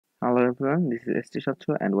Hello everyone, this is ST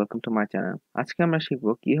Satcho and welcome to my channel. আজকে আমরা শিখব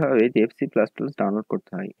কিভাবে dev C++ ডাউনলোড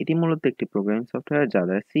করতে হয়। এটি মূলত একটি প্রোগ্রামিং সফটওয়্যার যা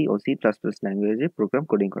দ্বারা C ও C++ ল্যাঙ্গুয়েজে প্রোগ্রাম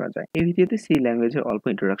কোডিং করা যায়। এই ভিডিওতে C ল্যাঙ্গুয়েজের অল্প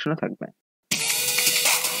ইন্ট্রোডাকশনও থাকবে।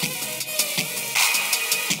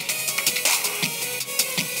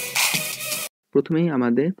 প্রথমেই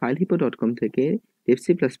আমাদের filehippo.com থেকে dev C++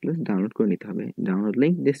 ডাউনলোড করে নিতে হবে। ডাউনলোড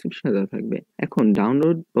লিংক ডেসক্রিপশনে দেওয়া থাকবে। এখন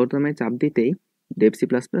ডাউনলোড বোতামে চাপ দিতেই dev C++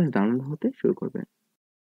 ডাউনলোড হতে শুরু করবে।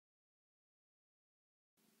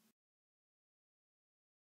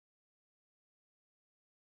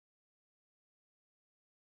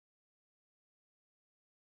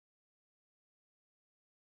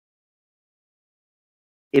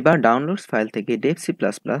 এবার ডাউনলোডস ফাইল থেকে dev C++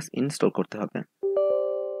 ইনস্টল করতে হবে।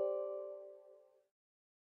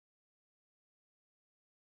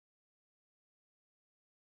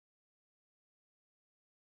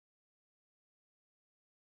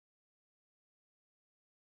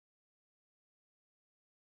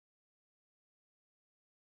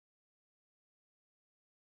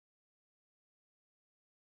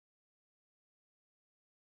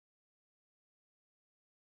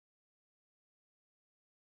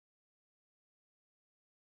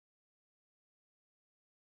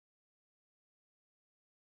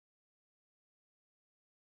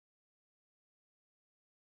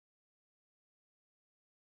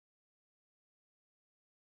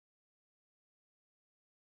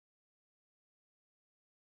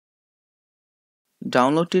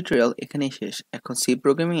 ডাউনলোড টিউটোরিয়াল এখানেই শেষ। এখন সি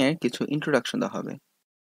প্রোগ্রামিং এর কিছু ইন্ট্রোডাকশন দেওয়া হবে।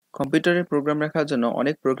 কম্পিউটারে প্রোগ্রাম লেখার জন্য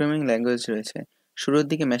অনেক প্রোগ্রামিং ল্যাঙ্গুয়েজ রয়েছে। শুরুর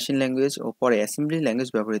দিকে মেশিন ল্যাঙ্গুয়েজ ও পরে অ্যাসেম্বলি ল্যাঙ্গুয়েজ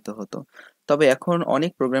ব্যবহৃত হতো। তবে এখন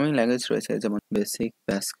অনেক প্রোগ্রামিং ল্যাঙ্গুয়েজ রয়েছে, যেমন বেসিক,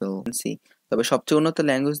 প্যাসকেল, সি। তবে সবচেয়ে উন্নত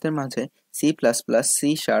ল্যাঙ্গুয়েজদের মাঝে C plus plus, C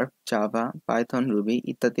sharp, Java, Python, Ruby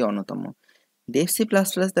ইত্যাদি অন্যতম। ডেভ সি প্লাস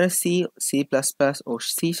প্লাস দ্বারা সি, সি প্লাস প্লাস ও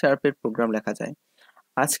সি শার্পের প্রোগ্রাম লেখা যায়।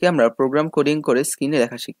 আজকে আমরা প্রোগ্রাম কোডিং করে স্ক্রিনে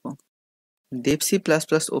লেখা শিখব। Dave C plus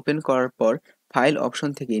plus open করার পর ফাইল অপশন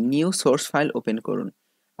থেকে নিউ সোর্স ফাইল ওপেন করুন।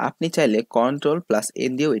 আপনি চাইলে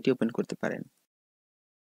Ctrl+N দিয়েও এটি ওপেন করতে পারেন।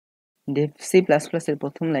 ডেভ সি প্লাস প্লাস এর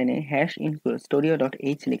প্রথম লাইনে হ্যাশ ইনক্লুড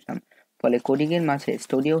studio.h লিখলাম, ফলে কোডিং এর মাঝে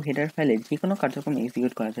স্টুডিও হেডার ফাইলে যে কোনো কার্যক্রম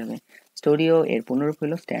এক্সিকিউট করা যাবে। স্টুডিও এর পুনরূপ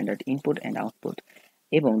হলো স্ট্যান্ডার্ড ইনপুট অ্যান্ড আউটপুট,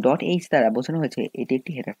 এবং .h দ্বারা বোঝানো হয়েছে এটি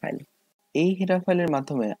একটি হেডার ফাইল। এই হেডার ফাইলের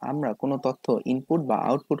মাধ্যমে আমরা কোনো তথ্য ইনপুট বা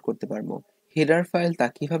আউটপুট করতে পারবো। হেডার ফাইল তা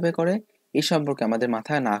কিভাবে করে এই সম্পর্কে আমাদের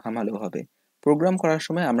মাথায় না ঘামালেও হবে। প্রোগ্রাম করার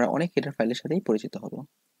সময় আমরা অনেক হেডার ফাইলের সাথেই পরিচিত হব।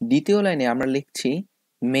 দ্বিতীয় লাইনে আমরা লিখছি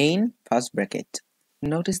main first bracket.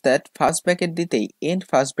 Notice that first bracket দিতেই এন্ড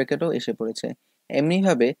ফার্স্ট ব্র্যাকেটও এসে পড়েছে।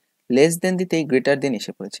 এমনিভাবে লেস দেন দিতেই গ্রেটার দেন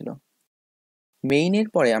এসে পড়েছিল। মেইনের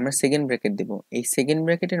পরে আমরা সেকেন্ড ব্র্যাকেট দেব। এই সেকেন্ড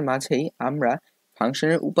ব্র্যাকেটের মাঝেই আমরা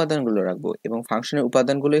ফাংশনের উপাদানগুলো রাখবো, এবং ফাংশনের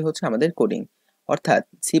উপাদানগুলোই হচ্ছে আমাদের কোডিং। অর্থাৎ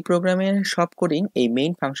সি প্রোগ্রামের সব কোডিং এই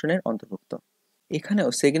মেইন ফাংশনের অন্তর্ভুক্ত। এখানেও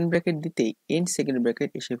সেকেন্ড ব্র্যাকেট দিতেই এন্ড সেকেন্ড ব্র্যাকেট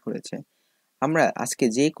এসে পড়েছে। আমরা আজকে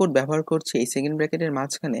যে কোড ব্যবহার করছি এই সেকেন্ড ব্র্যাকেটের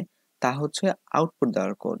মাঝখানে, তা হচ্ছে আউটপুট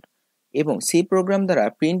দেওয়ার কোড, এবং সি প্রোগ্রাম দ্বারা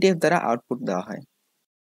প্রিন্টএফ দ্বারা আউটপুট দেওয়া হয়।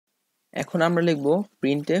 এখন আমরা লিখব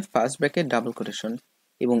printf first bracket double quotation,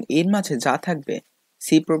 এবং এর মাঝে যা থাকবে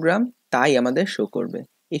সি প্রোগ্রাম তাই আমাদের শো করবে।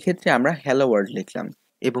 এক্ষেত্রে আমরা হ্যালো ওয়ার্ল্ড লিখলাম,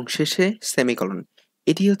 এবং শেষে সেমিকলন।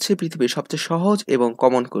 এটি হচ্ছে পৃথিবীর সবচেয়ে সহজ এবং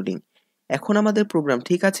কমন কোডিং। এখন আমাদের প্রোগ্রাম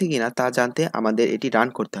ঠিক আছে কিনা তা জানতে আমাদের এটি রান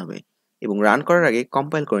করতে হবে, এবং রান করার আগে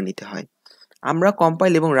কম্পাইল করে নিতে হয়। আমরা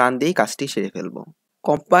কম্পাইল এবং রান দিয়েই কাজটি সেরে ফেলব।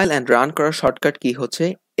 কম্পাইল অ্যান্ড রান করার শর্টকাট কি হচ্ছে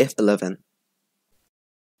F11।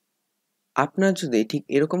 আপনার যদি ঠিক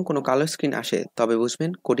এরকম কোনো কালো স্ক্রিন আসে তবে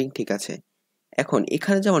বুঝবেন কোডিং ঠিক আছে। এখন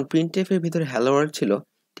এখানে যেমন প্রিন্টএফ এর ভিতরে হ্যালো ওয়ার্ল্ড ছিল,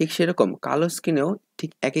 ঠিক সেরকম কালো স্ক্রিনেও ঠিক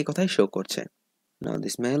একই কথাই শো করছে। Now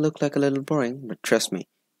this may look like a little boring, but trust me,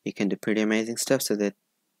 you can do pretty amazing stuff with it.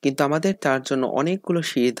 কিন্তু আমাদের তার জন্য অনেকগুলো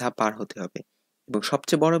সিঁড়ির ধাপ পার হতে হবে, এবং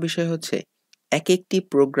সবচেয়ে বড় বিষয় হচ্ছে এক একটি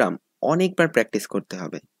প্রোগ্রাম অনেকবার প্র্যাকটিস করতে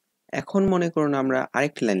হবে। এখন মনে করুন আমরা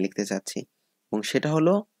আরেকটি লাইন লিখতে চাচ্ছি, এবং সেটা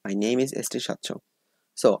হলো my name is ST Satcho।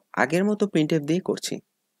 So আগের মতো প্রিন্টএফ দিয়ে করছি।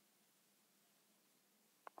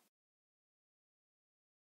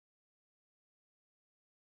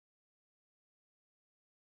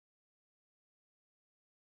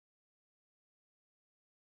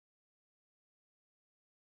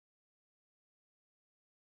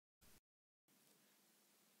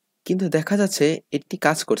 কিন্তু দেখা যাচ্ছে এটি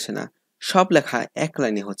কাজ করছে না। সব লেখা এক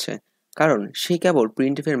লাইনে হচ্ছে, কারণ সে কেবল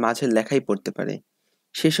প্রিন্টএফ এর মাঝের লেখাই পড়তে পারে।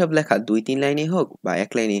 সেসব লেখা 2-3 লাইনেই হোক বা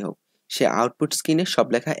এক লাইনেই হোক, সে আউটপুট স্ক্রিনে সব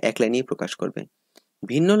লেখা এক লাইনেই প্রকাশ করবে।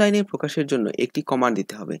 ভিন্ন লাইনে প্রকাশের জন্য একটি কমান্ড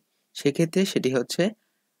দিতে হবে। সেক্ষেত্রে সেটি হচ্ছে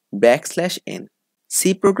 \n। সি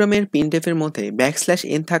প্রোগ্রামের প্রিন্টএফ এর মধ্যে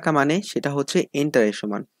 \n থাকা মানে সেটা হচ্ছে এন্টারের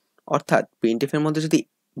সমান। অর্থাৎ প্রিন্টএফ এর মধ্যে যদি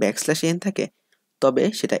 \n থাকে তবে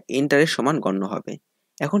সেটা এন্টারের সমান গণ্য হবে।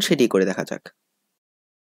 এখন সেটি করে দেখা যাক।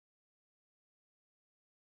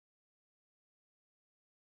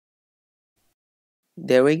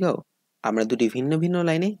 There we go. আমরা দুটি ভিন্ন ভিন্ন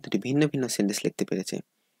লাইনে দুটি ভিন্ন ভিন্ন সেন্টেন্স লিখতে পেরেছি।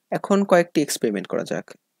 এখন কয়েকটি এক্সপেরিমেন্ট করা যাক।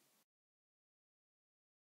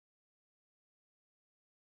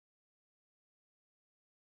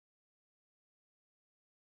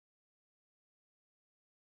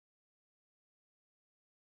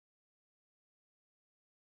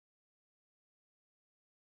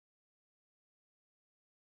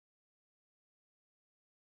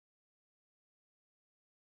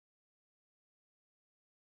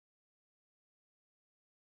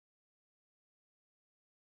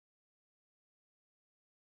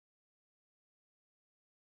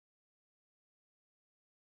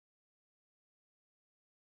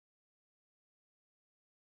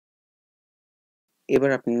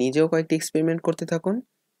 এবার আপনি নিজেও কয়েকটি এক্সপেরিমেন্ট করতে থাকুন।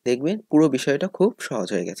 দেখবেন পুরো বিষয়টা খুব সহজ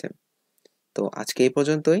হয়ে গেছে। তো আজকে এই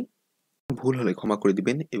পর্যন্তই। ভুল হলে ক্ষমা করে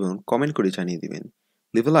দিবেন এবং কমেন্ট করে জানিয়ে দিবেন।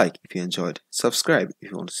 Leave a like if you enjoyed, subscribe if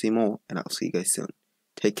you want to see more, and I'll see you guys soon.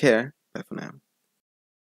 Take care. Bye for now.